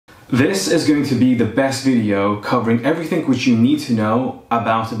This is going to be the best video covering everything which you need to know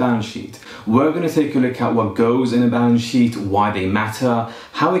about a balance sheet. We're going to take a look at what goes in a balance sheet, why they matter,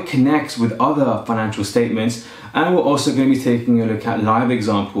 how it connects with other financial statements, and we're also going to be taking a look at live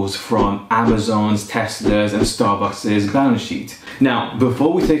examples from Amazon's, Tesla's, and Starbucks' balance sheet. Now,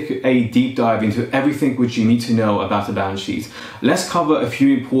 before we take a deep dive into everything which you need to know about a balance sheet, let's cover a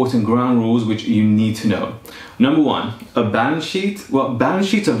few important ground rules which you need to know. Number one, a balance sheet. Well, balance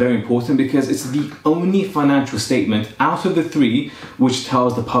sheets are very important because it's the only financial statement out of the three which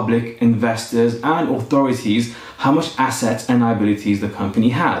tells the public, investors, and authorities how much assets and liabilities the company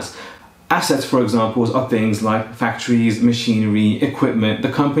has. Assets, for example, are things like factories, machinery, equipment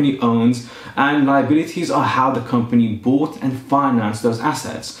the company owns, and liabilities are how the company bought and financed those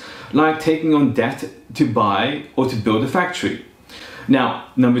assets, like taking on debt to buy or to build a factory. Now,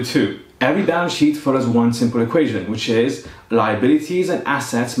 number two, every balance sheet follows one simple equation, which is liabilities and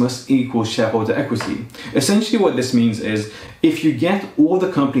assets must equal shareholder equity. Essentially what this means is if you get all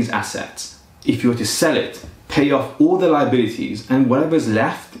the company's assets, if you were to sell it, pay off all the liabilities, and whatever's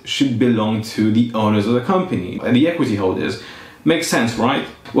left should belong to the owners of the company and the equity holders. Makes sense, right?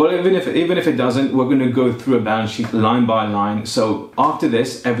 Well, even if it doesn't, we're going to go through a balance sheet line by line. So after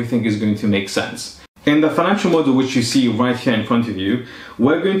this, everything is going to make sense. In the financial model which you see right here in front of you,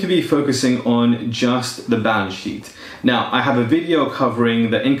 we're going to be focusing on just the balance sheet. Now, I have a video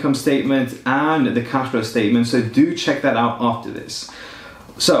covering the income statement and the cash flow statement, so do check that out after this.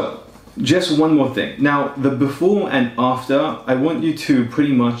 So, just one more thing. Now, the before and after, I want you to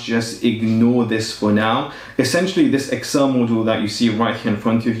pretty much just ignore this for now. Essentially, this Excel module that you see right here in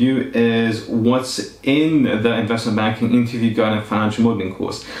front of you is what's in the investment banking interview guide and financial modeling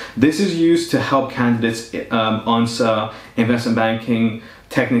course. This is used to help candidates answer investment banking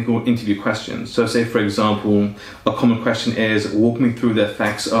technical interview questions. So say, for example, a common question is, walk me through the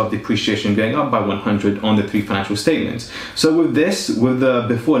effects of depreciation going up by 100 on the three financial statements. So with this, with the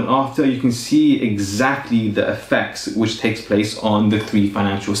before and after, you can see exactly the effects which takes place on the three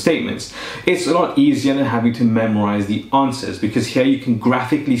financial statements. It's a lot easier than having to memorize the answers, because here you can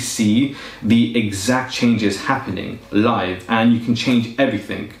graphically see the exact changes happening live and you can change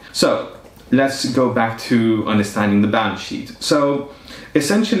everything. So let's go back to understanding the balance sheet. So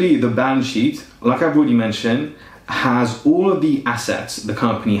essentially, the balance sheet, like I've already mentioned, has all of the assets the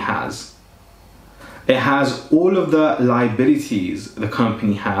company has. It has all of the liabilities the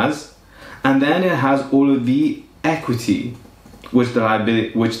company has, and then it has all of the equity which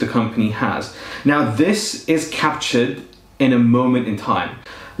the company has. Now, this is captured in a moment in time.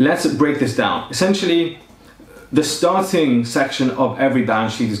 Let's break this down. Essentially, the starting section of every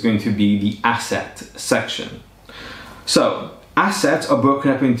balance sheet is going to be the asset section. So, assets are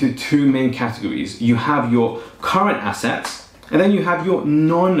broken up into two main categories. You have your current assets, and then you have your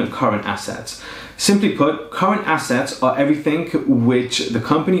non-current assets. Simply put, current assets are everything which the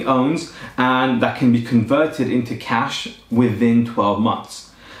company owns and that can be converted into cash within 12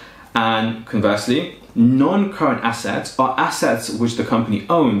 months. And conversely, non-current assets are assets which the company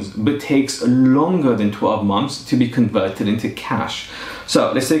owns but takes longer than 12 months to be converted into cash.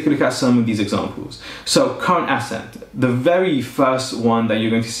 So let's take a look at some of these examples. So current asset, the very first one that you're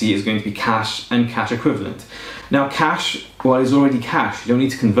going to see is going to be cash and cash equivalent. Now cash, well, is already cash. You don't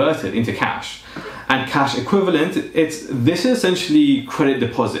need to convert it into cash. And cash equivalent, this is essentially credit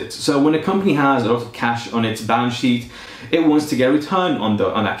deposits. So when a company has a lot of cash on its balance sheet, it wants to get a return on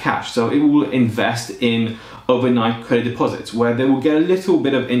that cash. So it will invest in overnight credit deposits, where they will get a little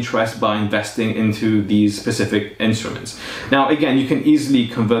bit of interest by investing into these specific instruments. Now, again, you can easily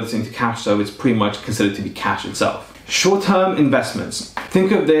convert this into cash, so it's pretty much considered to be cash itself. Short-term investments.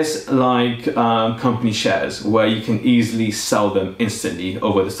 Think of this like company shares, where you can easily sell them instantly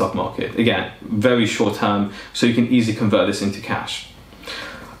over the stock market. Again, very short-term, so you can easily convert this into cash.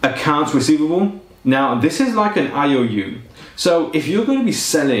 Accounts receivable. Now, this is like an IOU. So if you're going to be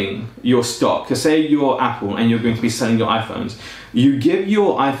selling your stock, say you're Apple and you're going to be selling your iPhones, you give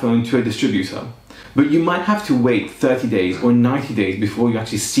your iPhone to a distributor, but you might have to wait 30 days or 90 days before you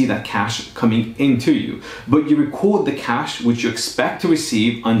actually see that cash coming into you. But you record the cash which you expect to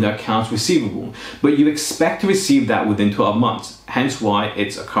receive under accounts receivable, but you expect to receive that within 12 months, hence why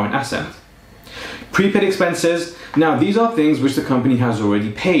it's a current asset. Prepaid expenses. Now, these are things which the company has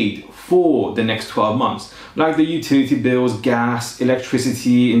already paid for the next 12 months, like the utility bills, gas,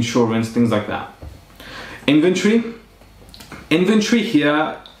 electricity, insurance, things like that. Inventory. Inventory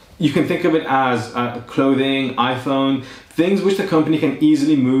here, you can think of it as clothing, iPhone, things which the company can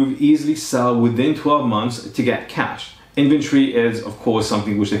easily move, easily sell within 12 months to get cash. Inventory is, of course,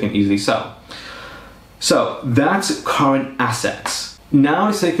 something which they can easily sell. So that's current assets. Now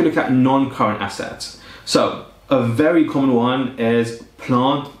let's take a look at non-current assets. So a very common one is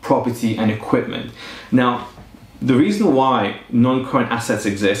plant, property, and equipment. Now, the reason why non-current assets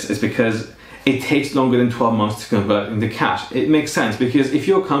exist is because it takes longer than 12 months to convert into cash. It makes sense because if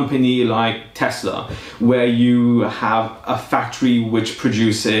you're a company like Tesla, where you have a factory which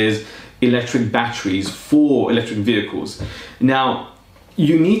produces electric batteries for electric vehicles, now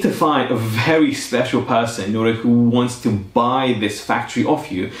you need to find a very special person in order who wants to buy this factory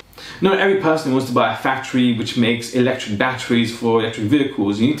off you. Not every person wants to buy a factory which makes electric batteries for electric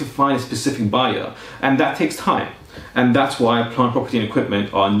vehicles. You need to find a specific buyer, and that takes time. And that's why plant, property, and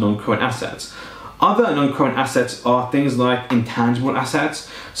equipment are non-current assets. Other non-current assets are things like intangible assets.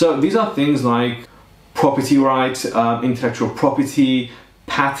 So these are things like property rights, intellectual property,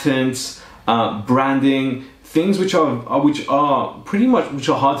 patents, branding, things which are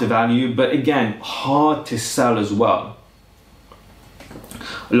hard to value, but again, hard to sell as well.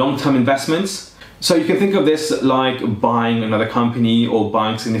 Long-term investments. So you can think of this like buying another company or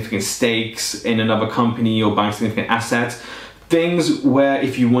buying significant stakes in another company or buying significant assets. Things where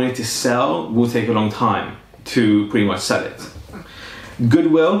if you wanted to sell will take a long time to pretty much sell it.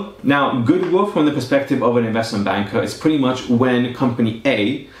 Goodwill. Now, goodwill from the perspective of an investment banker is pretty much when company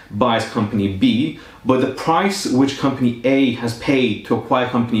A buys company B, but the price which company A has paid to acquire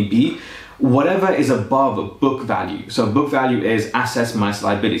company B, whatever is above book value. So book value is assets minus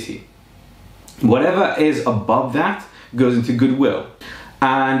liability. Whatever is above that goes into goodwill.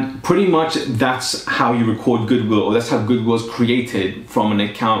 And pretty much that's how you record goodwill, or that's how goodwill is created from an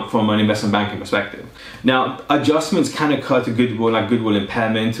investment banking perspective. Now, adjustments can occur to goodwill, like goodwill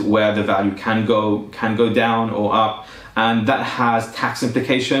impairment, where the value can go down or up, and that has tax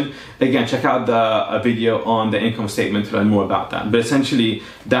implication. Again, check out a video on the income statement to learn more about that. But essentially,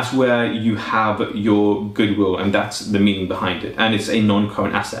 that's where you have your goodwill, and that's the meaning behind it, and it's a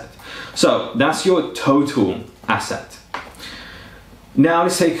non-current asset. So that's your total asset. Now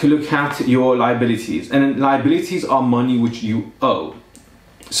let's take a look at your liabilities. And liabilities are money which you owe.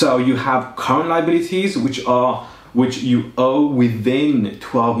 So you have current liabilities which you owe within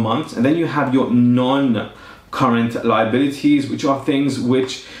 12 months, and then you have your non-current liabilities, which are things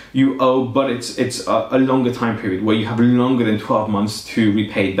which you owe, but it's a longer time period where you have longer than 12 months to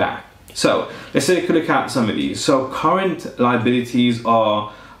repay back. So let's take a look at some of these. So current liabilities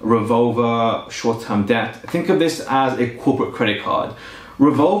are revolver, short-term debt. Think of this as a corporate credit card.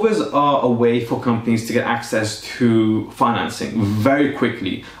 Revolvers are a way for companies to get access to financing very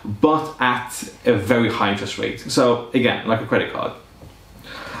quickly, but at a very high interest rate. So again, like a credit card.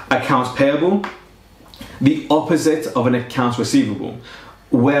 Accounts payable, the opposite of an accounts receivable,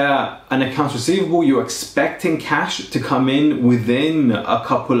 where an accounts receivable, you're expecting cash to come in within a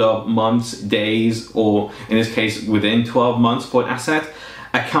couple of months, days, or in this case, within 12 months for an asset.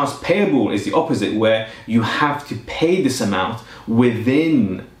 Accounts payable is the opposite, where you have to pay this amount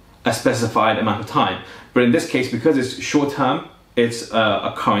within a specified amount of time. But in this case, because it's short term, it's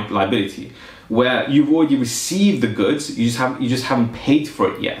a current liability, where you've already received the goods, you just haven't paid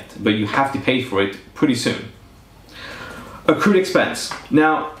for it yet, but you have to pay for it pretty soon. Accrued expense.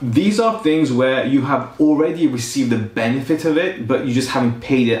 Now, these are things where you have already received the benefit of it, but you just haven't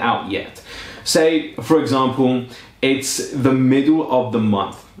paid it out yet. Say, for example, it's the middle of the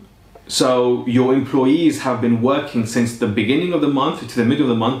month. So your employees have been working since the beginning of the month to the middle of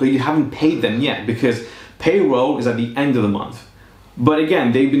the month, but you haven't paid them yet because payroll is at the end of the month. But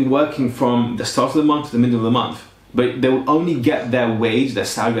again, they've been working from the start of the month to the middle of the month, but they will only get their wage, their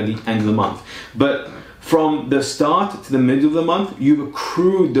salary at the end of the month. But from the start to the middle of the month, you've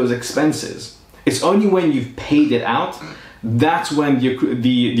accrued those expenses. It's only when you've paid it out, that's when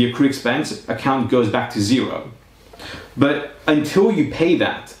the accrued expense account goes back to zero. But until you pay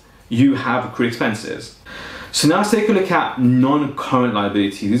that, you have accrued expenses. So now let's take a look at non-current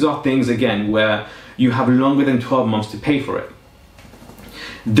liability. These are things, again, where you have longer than 12 months to pay for it.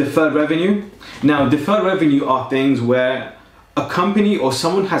 Deferred revenue. Now, deferred revenue are things where a company or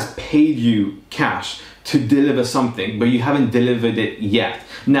someone has paid you cash to deliver something, but you haven't delivered it yet.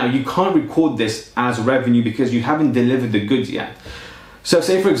 Now, you can't record this as revenue because you haven't delivered the goods yet. So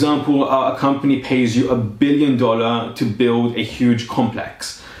say, for example, a company pays you $1 billion to build a huge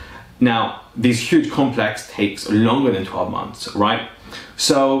complex. Now, this huge complex takes longer than 12 months, right?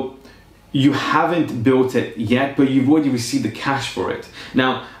 So you haven't built it yet, but you've already received the cash for it.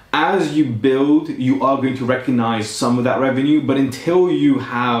 Now, as you build, you are going to recognize some of that revenue, but until you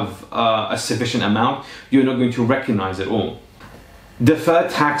have a sufficient amount, you're not going to recognize it all. Deferred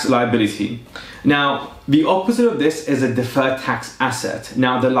tax liability. Now, the opposite of this is a deferred tax asset.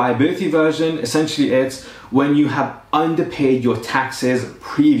 Now, the liability version, essentially it's when you have underpaid your taxes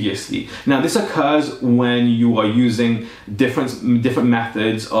previously. Now, this occurs when you are using different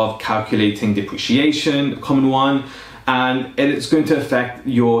methods of calculating depreciation, common one, and it's going to affect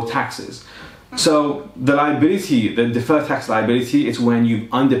your taxes. So the liability, the deferred tax liability, is when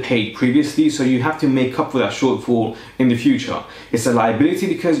you've underpaid previously, so you have to make up for that shortfall in the future. It's a liability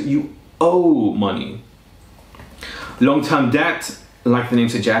because you owe money. Long-term debt, like the name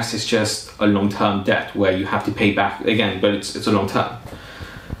suggests, is just a long-term debt where you have to pay back again, but it's a long term.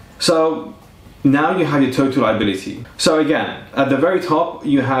 So now you have your total liability. So again, at the very top,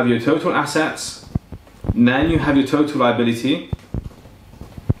 you have your total assets, then you have your total liability,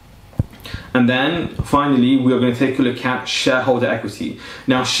 and then finally, we are going to take a look at shareholder equity.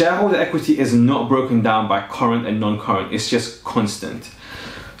 Now, shareholder equity is not broken down by current and non-current, it's just constant.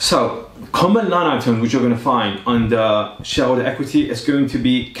 So, common line items which you're going to find under shareholder equity is going to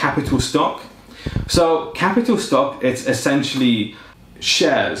be capital stock. So, capital stock, it's essentially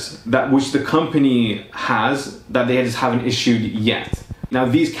shares which the company has that they just haven't issued yet. Now,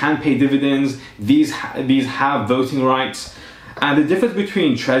 these can pay dividends, these have voting rights. And the difference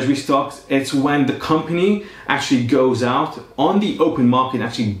between treasury stocks, it's when the company actually goes out on the open market and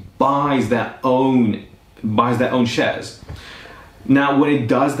actually buys their own shares. Now, when it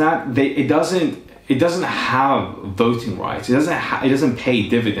does that, it doesn't have voting rights. It doesn't pay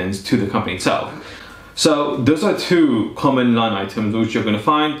dividends to the company itself. So those are two common line items which you're going to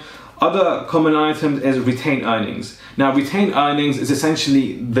find. Other common line items is retained earnings. Now, retained earnings is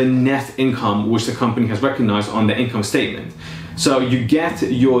essentially the net income which the company has recognized on the income statement. So you get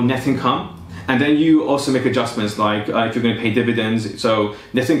your net income, and then you also make adjustments like if you're going to pay dividends. So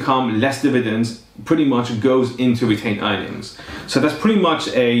net income less dividends pretty much goes into retained earnings. So that's pretty much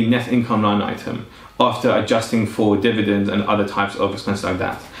a net income line item after adjusting for dividends and other types of expenses like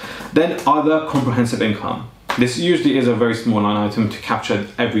that. Then other comprehensive income. This usually is a very small line item to capture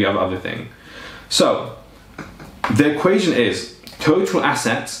every other thing. So the equation is total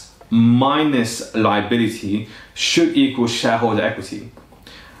assets minus liability should equal shareholder equity.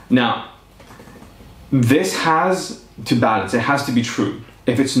 Now, this has to balance, it has to be true.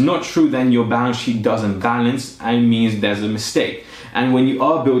 If it's not true, then your balance sheet doesn't balance and means there's a mistake. And when you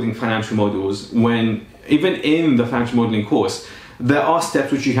are building financial models, even in the financial modeling course, there are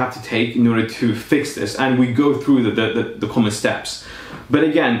steps which you have to take in order to fix this, and we go through the common steps. But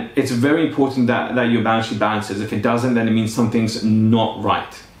again, it's very important that your balance sheet balances. If it doesn't, then it means something's not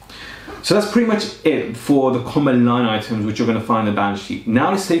right. So that's pretty much it for the common line items which you're going to find in the balance sheet. Now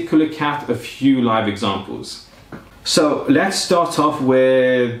let's take a look at a few live examples. So let's start off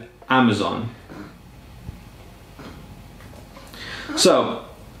with Amazon. So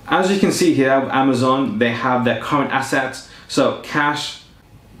as you can see here, Amazon, they have their current assets. So cash,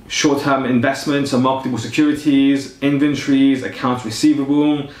 short-term investments or marketable securities, inventories, accounts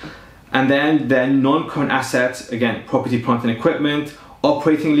receivable, and then their non-current assets, again, property, plant and equipment,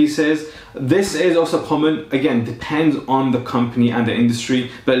 operating leases. This is also common, again, depends on the company and the industry,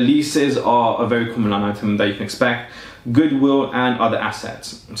 but leases are a very common line item that you can expect. Goodwill and other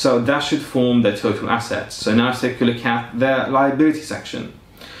assets. So that should form their total assets. So now let's take a look at their liability section.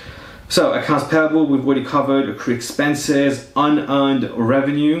 So accounts payable, we've already covered. Accrued expenses, unearned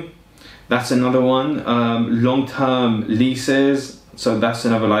revenue, that's another one. Long-term leases, so that's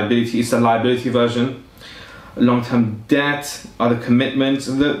another liability. It's the liability version. Long-term debt, other commitments,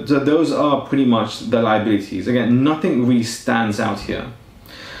 those are pretty much the liabilities. Again, nothing really stands out here.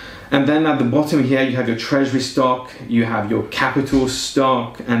 And then at the bottom here, you have your treasury stock, you have your capital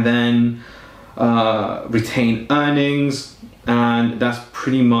stock, and then retained earnings, and that's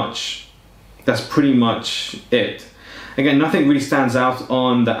pretty much it. Again, nothing really stands out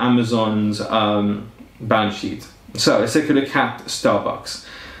on the Amazon's balance sheet. So let's take a look at Starbucks.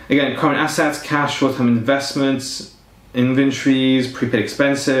 Again, current assets, cash, short-term investments, inventories, prepaid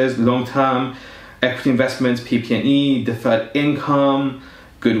expenses, long-term, equity investments, PP&E, deferred income,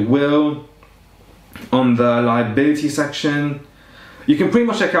 goodwill. On the liability section, you can pretty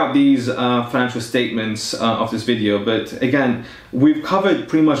much check out these financial statements of this video, but again, we've covered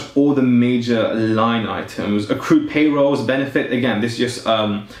pretty much all the major line items. Accrued payrolls, benefit, again, this is just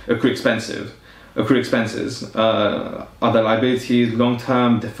accrued expenses, other liabilities,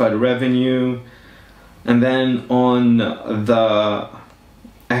 long-term, deferred revenue, and then on the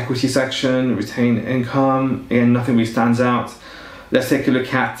equity section, retained income, again, nothing really stands out. Let's take a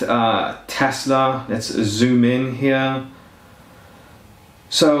look at Tesla. Let's zoom in here.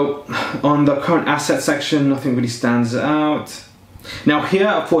 So on the current asset section, nothing really stands out. Now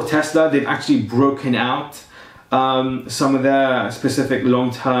here for Tesla, they've actually broken out some of their specific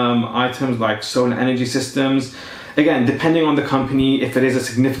long-term items like solar energy systems. Again, depending on the company, if it is a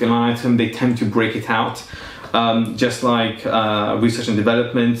significant item, they tend to break it out. Just like research and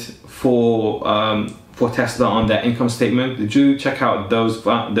development for Tesla on their income statement. Do check out those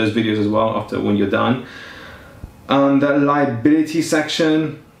videos as well after when you're done. The liability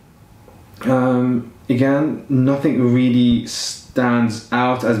section, again, nothing really stands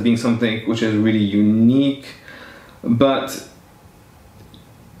out as being something which is really unique, but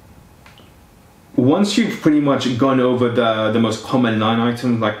once you've pretty much gone over the most common line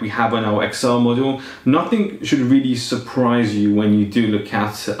items like we have on our Excel model, nothing should really surprise you when you do look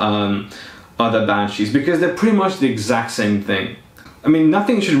at other balance sheets, because they're pretty much the exact same thing. I mean,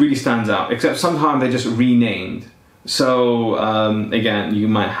 nothing should really stand out, except sometimes they're just renamed. So again, you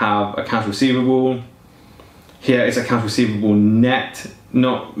might have accounts receivable. Here is accounts receivable net,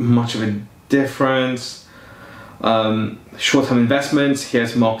 not much of a difference. Short-term investments,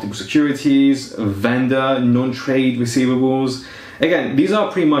 here's marketable securities, vendor, non-trade receivables. Again, these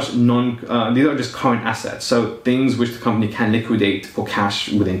are pretty much these are just current assets, so things which the company can liquidate for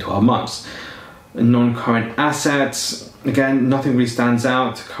cash within 12 months. Non-current assets, again, nothing really stands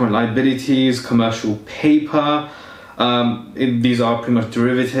out. Current liabilities, commercial paper, these are pretty much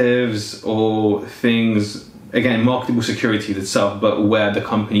derivatives or things, again, marketable securities itself, but where the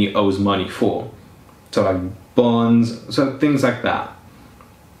company owes money for. So like bonds, so things like that.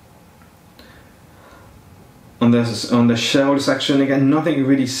 On the shareholder section, again, nothing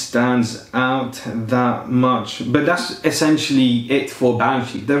really stands out that much, but that's essentially it for balance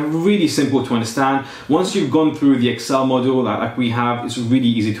sheet. They're really simple to understand. Once you've gone through the Excel model like we have, it's really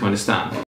easy to understand.